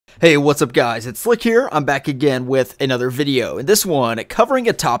Hey, what's up guys? It's Slick here. I'm back again with another video. In this one, covering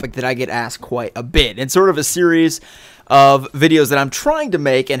a topic that I get asked quite a bit, and sort of a series of videos that I'm trying to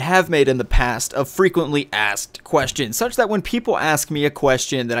make and have made in the past of frequently asked questions, such that when people ask me a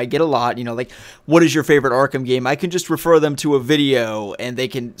question that I get a lot, you know, like, what is your favorite Arkham game? I can just refer them to a video and they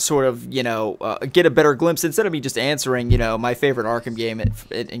can sort of, you know, get a better glimpse instead of me just answering, you know, my favorite Arkham game,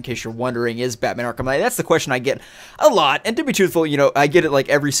 in case you're wondering, is Batman Arkham Knight. That's the question I get a lot, and to be truthful, you know, I get it like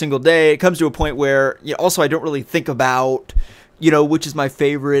every single day. It comes to a point where, you know, also I don't really think about, you know, which is my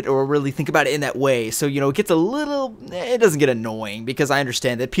favorite, or really think about it in that way. So, you know, it gets a little, it doesn't get annoying, because I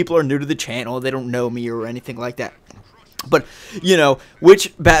understand that people are new to the channel, they don't know me or anything like that. But, you know,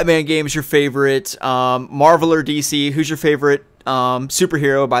 which Batman game is your favorite? Marvel or DC? Who's your favorite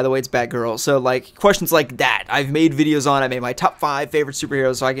superhero? By the way, it's Batgirl. So, like, questions like that, I've made videos on. I made my top 5 favorite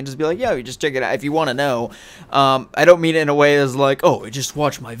superheroes, so I can just be like, yo, you just check it out if you want to know. I don't mean it in a way as like, oh, just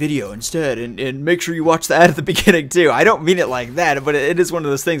watch my video instead, and make sure you watch that at the beginning too. I don't mean it like that, but it is one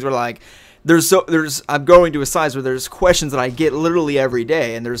of those things where, like, I'm going to a size where there's questions that I get literally every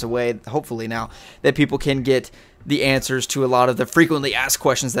day, and there's a way, hopefully now, that people can get the answers to a lot of the frequently asked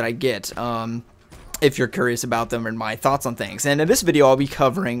questions that I get, if you're curious about them and my thoughts on things. And in this video, I'll be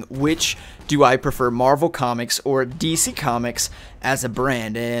covering which do I prefer, Marvel Comics or DC Comics as a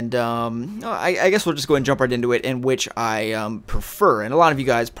brand. And I guess we'll just go ahead and jump right into it, in which I prefer. And a lot of you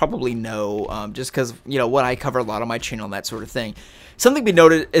guys probably know, just because, you know, what I cover a lot on my channel and that sort of thing. Something to be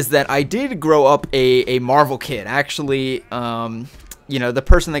noted is that I did grow up a Marvel kid. Actually, you know, the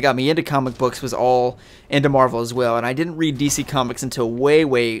person that got me into comic books was all into Marvel as well, and I didn't read DC Comics until way,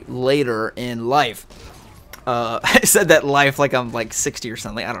 way later in life. I said that life like I'm like 60 or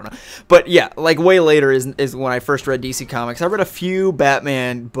something, I don't know. But yeah, like way later is when I first read DC Comics. I read a few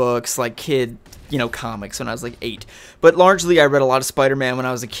Batman books, like kid, you know, comics when I was like 8. But largely I read a lot of Spider-Man when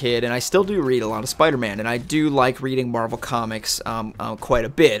I was a kid, and I still do read a lot of Spider-Man, and I do like reading Marvel Comics quite a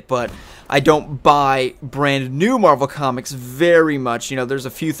bit, but I don't buy brand new Marvel Comics very much. You know, there's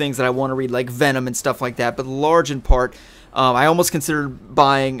a few things that I want to read, like Venom and stuff like that, but large in part, I almost considered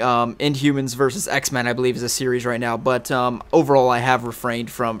buying Inhumans versus X-Men, I believe is a series right now, but overall I have refrained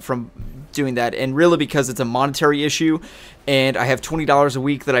from doing that, and really because it's a monetary issue, and I have $20 a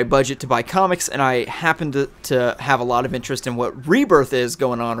week that I budget to buy comics, and I happen to have a lot of interest in what Rebirth is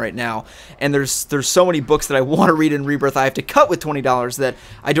going on right now, and there's so many books that I want to read in Rebirth I have to cut with $20 that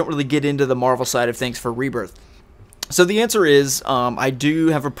I don't really get into the Marvel side of things for Rebirth. So the answer is, I do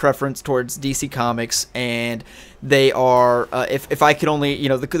have a preference towards DC Comics, and they are, if I could only, you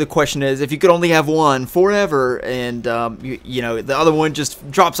know, the question is, if you could only have one forever, and, you know, the other one just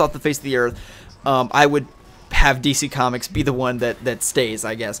drops off the face of the earth, I would have DC Comics be the one that stays,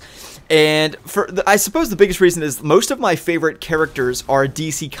 I guess. And I suppose the biggest reason is most of my favorite characters are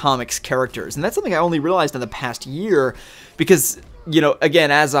DC Comics characters, and that's something I only realized in the past year, because, you know,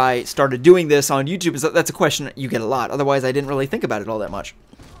 again, as I started doing this on YouTube, that's a question you get a lot. Otherwise, I didn't really think about it all that much.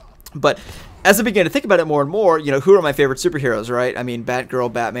 But as I began to think about it more and more, you know, who are my favorite superheroes, right? I mean,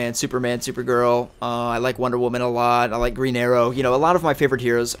 Batgirl, Batman, Superman, Supergirl. I like Wonder Woman a lot. I like Green Arrow. You know, a lot of my favorite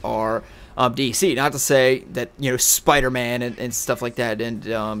heroes are DC. Not to say that, you know, Spider-Man and stuff like that, and,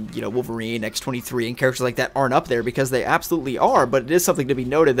 you know, Wolverine, X-23, and characters like that aren't up there, because they absolutely are. But it is something to be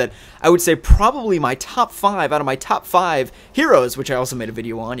noted that I would say probably my top 5 out of my top 5 heroes, which I also made a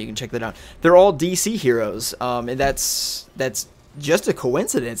video on, you can check that out, they're all DC heroes. And that's just a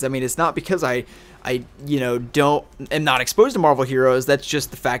coincidence. I mean, it's not because I you know, am not exposed to Marvel heroes. That's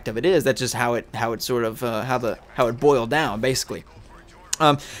just the fact of it is. That's just how it sort of how it boiled down, basically.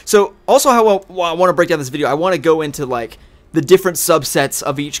 So also how I want to break down this video, I want to go into like the different subsets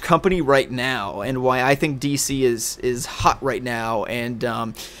of each company right now, and why I think DC is hot right now, and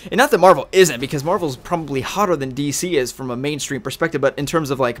not that Marvel isn't, because Marvel's probably hotter than DC is from a mainstream perspective, but in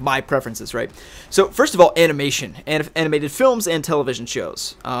terms of like my preferences, right? So first of all, animation, and animated films and television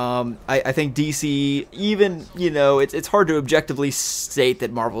shows. I think DC, even, you know, it's hard to objectively state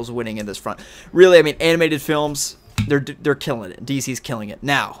that Marvel's winning in this front. Really, I mean, animated films, they're killing it. DC's killing it.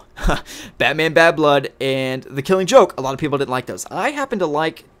 Now, Batman Bad Blood and The Killing Joke, a lot of people didn't like those. I happen to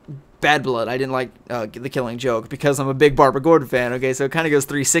like Bad Blood. I didn't like The Killing Joke because I'm a big Barbara Gordon fan, okay? So it kind of goes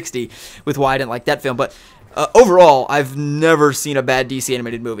 360 with why I didn't like that film. But overall, I've never seen a bad DC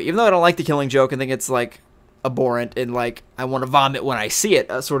animated movie. Even though I don't like The Killing Joke, I think it's like abhorrent and like I want to vomit when I see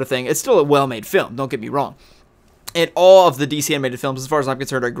it, sort of thing. It's still a well-made film, don't get me wrong. And all of the DC animated films, as far as I'm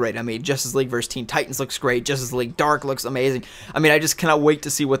concerned, are great. I mean, Justice League vs. Teen Titans looks great. Justice League Dark looks amazing. I mean, I just cannot wait to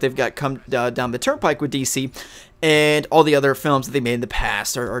see what they've got come down the turnpike with DC. And all the other films that they made in the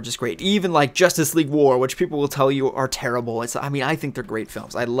past are just great. Even like Justice League War, which people will tell you are terrible. I mean, I think they're great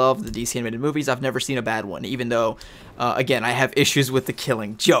films. I love the DC animated movies. I've never seen a bad one, even though, again, I have issues with the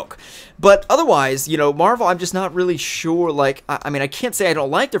Killing Joke. But otherwise, you know, Marvel, I'm just not really sure. Like, I mean, I can't say I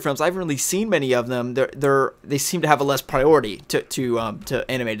don't like their films. I haven't really seen many of them. They seem to have a less priority to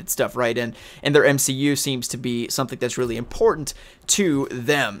animated stuff, right? And their MCU seems to be something that's really important to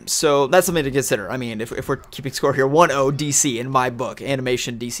them. So that's something to consider. I mean, if we're keeping score here, 1-0 DC in my book.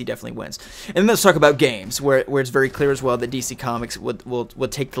 Animation, DC definitely wins. And then let's talk about games, where it's very clear as well that DC Comics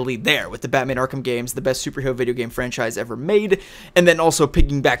would take the lead there with the Batman Arkham games, the best superhero video game franchise ever made, and then also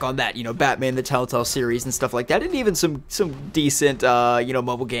picking back on that, you know, Batman, the Telltale series and stuff like that, and even some decent, you know,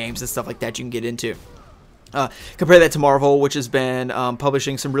 mobile games and stuff like that you can get into. Compare that to Marvel, which has been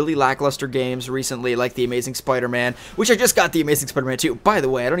publishing some really lackluster games recently, like The Amazing Spider-Man, which I just got The Amazing Spider-Man 2. By the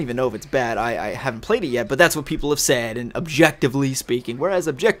way, I don't even know if it's bad. I haven't played it yet, but that's what people have said, and objectively speaking, whereas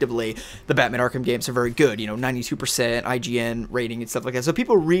objectively, the Batman Arkham games are very good, you know, 92% IGN rating and stuff like that. So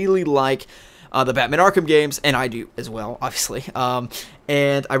people really like the Batman Arkham games, and I do as well, obviously.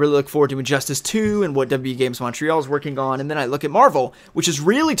 And I really look forward to Injustice 2 and what WB Games Montreal is working on. And then I look at Marvel, which is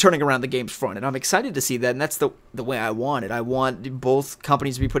really turning around the games front, and I'm excited to see that, and that's the way I want it. I want both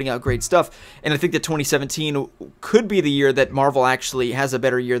companies to be putting out great stuff, and I think that 2017 could be the year that Marvel actually has a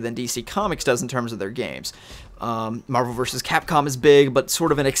better year than DC Comics does in terms of their games. Marvel vs. Capcom is big, but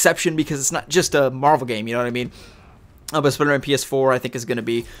sort of an exception because it's not just a Marvel game, you know what I mean? But Spider-Man PS4, I think, is going to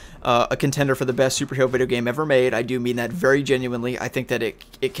be a contender for the best superhero video game ever made. I do mean that very genuinely. I think that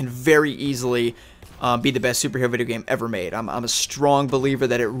it can very easily be the best superhero video game ever made. I'm a strong believer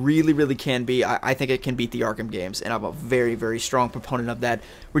that it really, really can be. I think it can beat the Arkham games, and I'm a very, very strong proponent of that.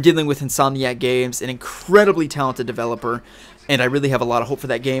 We're dealing with Insomniac Games, an incredibly talented developer, and I really have a lot of hope for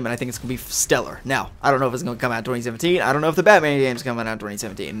that game, and I think it's going to be stellar. Now, I don't know if it's going to come out in 2017. I don't know if the Batman game is coming out in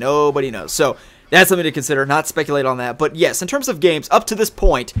 2017. Nobody knows. So that's something to consider, not speculate on that. But yes, in terms of games, up to this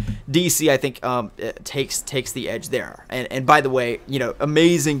point, DC, I think, takes the edge there. And by the way, you know,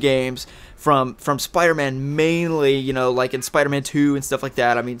 amazing games from Spider-Man mainly, you know, like in Spider-Man 2 and stuff like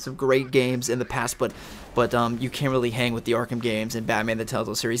that. I mean, some great games in the past, but you can't really hang with the Arkham games and Batman the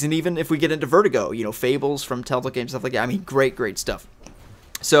Telltale series. And even if we get into Vertigo, you know, Fables from Telltale games, stuff like that. I mean, great stuff.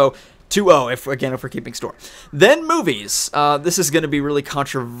 So 2-0, if we're keeping score. Then movies. This is going to be really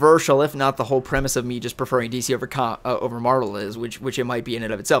controversial, if not the whole premise of me just preferring DC over Marvel is, which it might be in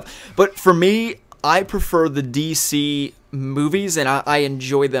and of itself. But for me, I prefer the DC movies, and I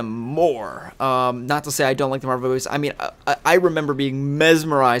enjoy them more. Not to say I don't like the Marvel movies. I mean, I remember being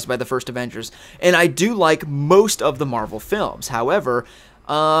mesmerized by the first Avengers, and I do like most of the Marvel films. However,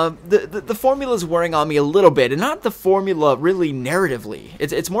 the formula is wearing on me a little bit, and not the formula really narratively.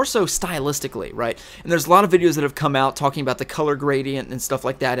 It's more so stylistically, right? And there's a lot of videos that have come out talking about the color gradient and stuff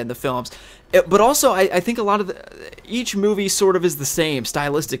like that in the films. But also, I think a lot of each movie sort of is the same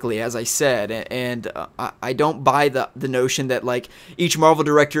stylistically, as I said, and I don't buy the notion that like each Marvel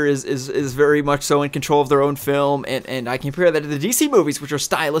director is very much so in control of their own film, and I compare that to the DC movies, which are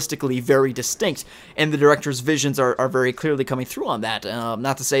stylistically very distinct, and the director's visions are very clearly coming through on that.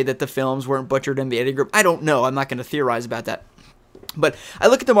 Not to say that the films weren't butchered in the editing group. I don't know. I'm not going to theorize about that. But I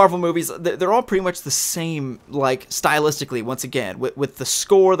look at the Marvel movies, they're all pretty much the same, like, stylistically, once again, with the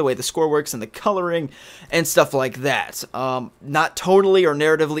score, the way the score works, and the coloring, and stuff like that. Not totally or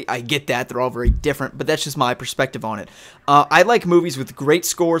narratively, I get that, they're all very different, but that's just my perspective on it. I like movies with great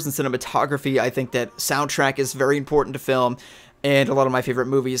scores and cinematography. I think that soundtrack is very important to film. And a lot of my favorite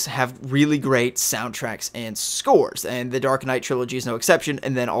movies have really great soundtracks and scores, and the Dark Knight trilogy is no exception.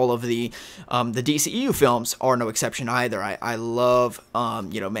 And then all of the DCEU films are no exception either. I love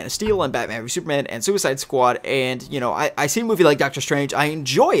you know, Man of Steel and Batman v Superman and Suicide Squad, and you know, I see a movie like Doctor Strange, I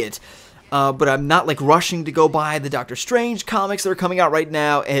enjoy it. But I'm not like rushing to go buy the Doctor Strange comics that are coming out right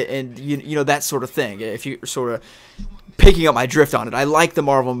now, and you know, that sort of thing. If you sort of picking up my drift on it, I like the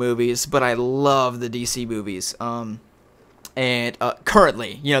Marvel movies, but I love the DC movies. And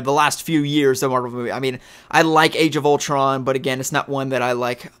currently, you know, the last few years of Marvel movie, I mean, I like Age of Ultron, but again, it's not one that I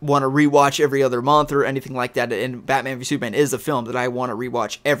like want to rewatch every other month or anything like that. And Batman v Superman is a film that I want to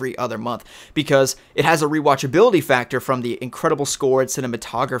rewatch every other month because it has a rewatchability factor from the incredible score and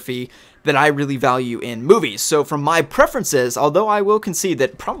cinematography that I really value in movies. So from my preferences, although I will concede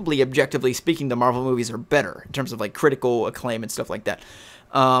that probably objectively speaking, the Marvel movies are better in terms of like critical acclaim and stuff like that.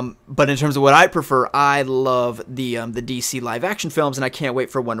 But in terms of what I prefer, I love the DC live action films, and I can't wait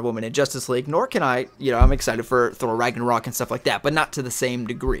for Wonder Woman and Justice League, nor can I, you know, I'm excited for Thor Ragnarok and stuff like that, but not to the same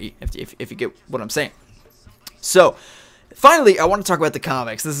degree, if you get what I'm saying. So, Finally, I want to talk about the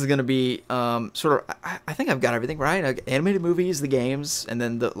comics. This is going to be sort of, I think I've got everything right. Animated movies, the games, and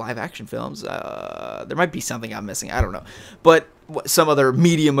then the live action films. There might be something I'm missing. I don't know. But some other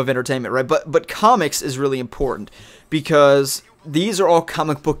medium of entertainment, right? But comics is really important because these are all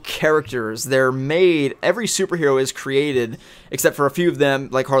comic book characters. They're made, every superhero is created, except for a few of them,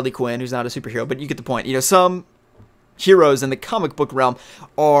 like Harley Quinn, who's not a superhero, but you get the point. You know, some heroes in the comic book realm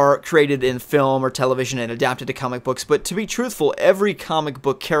are created in film or television and adapted to comic books, but to be truthful, every comic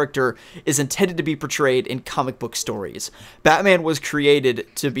book character is intended to be portrayed in comic book stories. Batman was created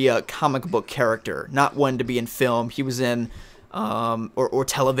to be a comic book character, not one to be in film. He was in, or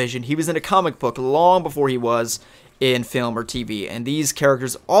television. He was in a comic book long before he was in film or TV, and these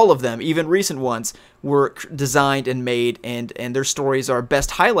characters, all of them, even recent ones, were designed and made, and their stories are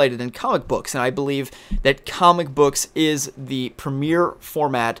best highlighted in comic books. And I believe that comic books is the premier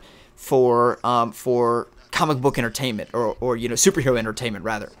format for comic book entertainment, or you know, superhero entertainment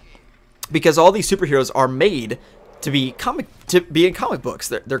rather, because all these superheroes are made to be in comic books.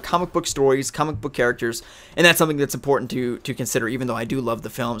 They're comic book stories, comic book characters, and that's something that's important to consider, even though I do love the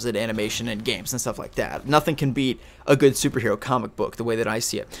films and animation and games and stuff like that. Nothing can beat a good superhero comic book, the way that I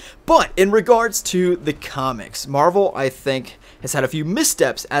see it. But in regards to the comics, Marvel, I think, has had a few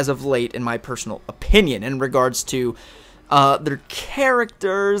missteps as of late, in my personal opinion, in regards to their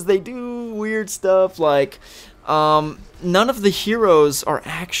characters. They do weird stuff like, none of the heroes are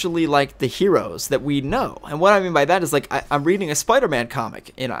actually like the heroes that we know. And what I mean by that is, like, I'm reading a Spider-Man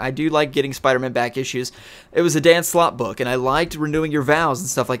comic, and I do like getting Spider-Man back issues. It was a Dan Slott book, and I liked Renewing Your Vows and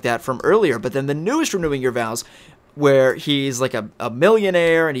stuff like that from earlier, but then the newest Renewing Your Vows, where he's like a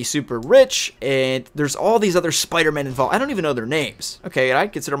millionaire and he's super rich, and there's all these other Spider-Men involved. I don't even know their names, okay? And I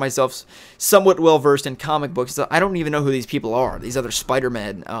consider myself somewhat well-versed in comic books, so I don't even know who these people are, these other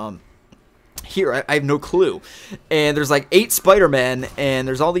Spider-Men. Here, I have no clue. And there's like 8 Spider-Men, and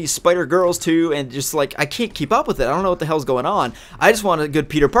there's all these Spider-Girls too, and just like, I can't keep up with it. I don't know what the hell's going on. I just want a good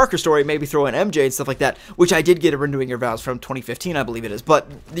Peter Parker story, maybe throw in MJ and stuff like that, which I did get a Renewing Your Vows from 2015, I believe it is. But,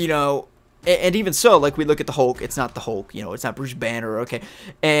 you know, and even so, like, we look at the Hulk, it's not the Hulk, you know, it's not Bruce Banner, okay?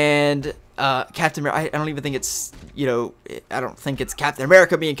 And Captain America, I don't even think it's, you know, I don't think it's Captain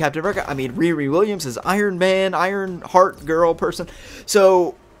America being Captain America. I mean, Riri Williams is Iron Man, Iron Heart girl person.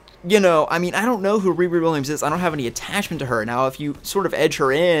 So, you know, I mean, I don't know who Riri Williams is. I don't have any attachment to her. Now, if you sort of edge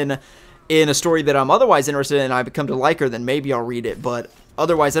her in a story that I'm otherwise interested in, and I become to like her, then maybe I'll read it. But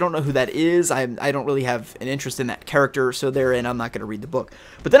otherwise, I don't know who that is. I don't really have an interest in that character, so therein, I'm not going to read the book.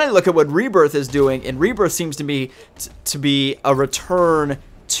 But then I look at what Rebirth is doing, and Rebirth seems to me to be a return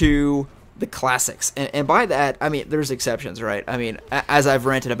to the classics. And by that, I mean, there's exceptions, right? I mean, as I've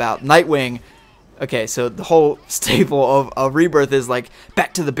ranted about Nightwing. Okay, so the whole staple of Rebirth is, like,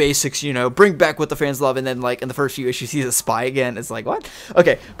 back to the basics, you know, bring back what the fans love, and then, like, in the first few issues, he's a spy again. It's like, what?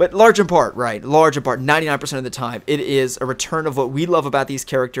 Okay, but large in part, right, large in part, 99% of the time, it is a return of what we love about these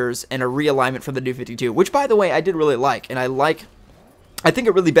characters and a realignment from the New 52, which, by the way, I did really like, and I think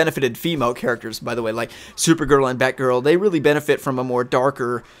it really benefited female characters, by the way, like Supergirl and Batgirl. They really benefit from a more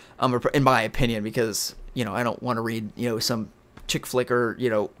darker, in my opinion, because, you know, I don't want to read, you know, some chick flick or,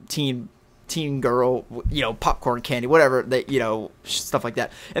 you know, teen girl, you know, popcorn candy, whatever, that, you know, stuff like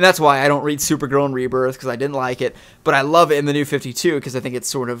that. And that's why I don't read Supergirl and Rebirth, because I didn't like it, but I love it in the New 52 because I think it's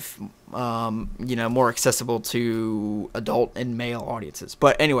sort of, you know, more accessible to adult and male audiences.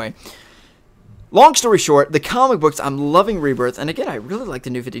 But anyway, long story short, the comic books, I'm loving Rebirth, and again, I really like the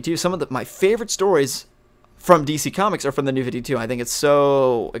New 52. Some of my favorite stories from DC Comics are from the New 52. I think it's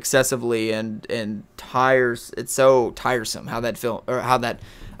so excessively and it's so tiresome how that film, or how that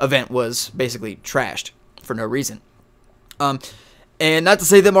event was basically trashed for no reason. And not to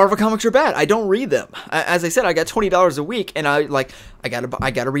say that Marvel comics are bad. I don't read them. As I said, I got $20 a week, and I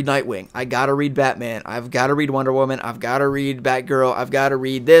gotta read Nightwing. I gotta read Batman. I've gotta read Wonder Woman. I've gotta read Batgirl. I've gotta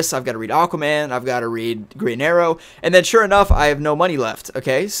read this. I've gotta read Aquaman. I've gotta read Green Arrow. And then, sure enough, I have no money left.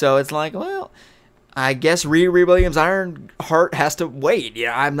 Okay, so it's like, well, I guess Riri Williams' Iron Heart has to wait.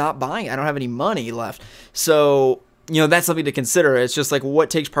 Yeah, I'm not buying. I don't have any money left. So, you know, that's something to consider. It's just like, what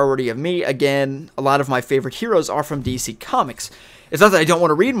takes priority of me? Again, a lot of my favorite heroes are from DC Comics. It's not that I don't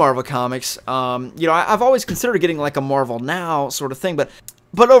want to read Marvel Comics. You know, I've always considered getting like a Marvel Now sort of thing, but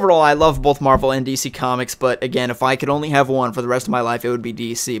overall, I love both Marvel and DC Comics. But again, if I could only have one for the rest of my life, it would be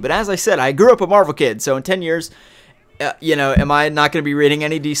DC. But as I said, I grew up a Marvel kid, so in 10 years, you know, am I not going to be reading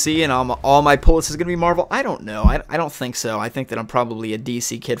any DC and all my pull lists is going to be Marvel? I don't know. I don't think so. I think that I'm probably a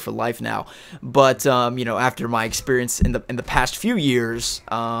DC kid for life now. But you know, after my experience in the past few years,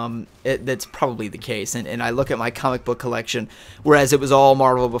 that's probably the case. And I look at my comic book collection, whereas it was all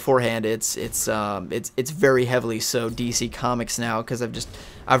Marvel beforehand. It's very heavily so DC Comics now, because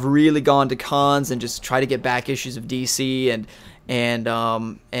I've really gone to cons and just try to get back issues of DC and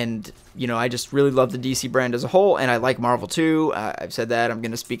you know, I just really love the DC brand as a whole, and I like Marvel too. I've said that. I'm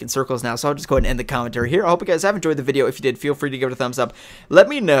going to speak in circles now, so I'll just go ahead and end the commentary here. I hope you guys have enjoyed the video. If you did, feel free to give it a thumbs up. Let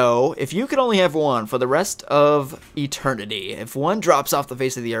me know if you could only have one for the rest of eternity. If one drops off the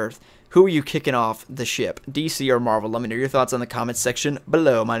face of the earth, who are you kicking off the ship, DC or Marvel? Let me know your thoughts in the comments section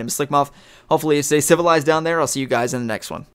below. My name is Slickmoth. Hopefully you stay civilized down there. I'll see you guys in the next one.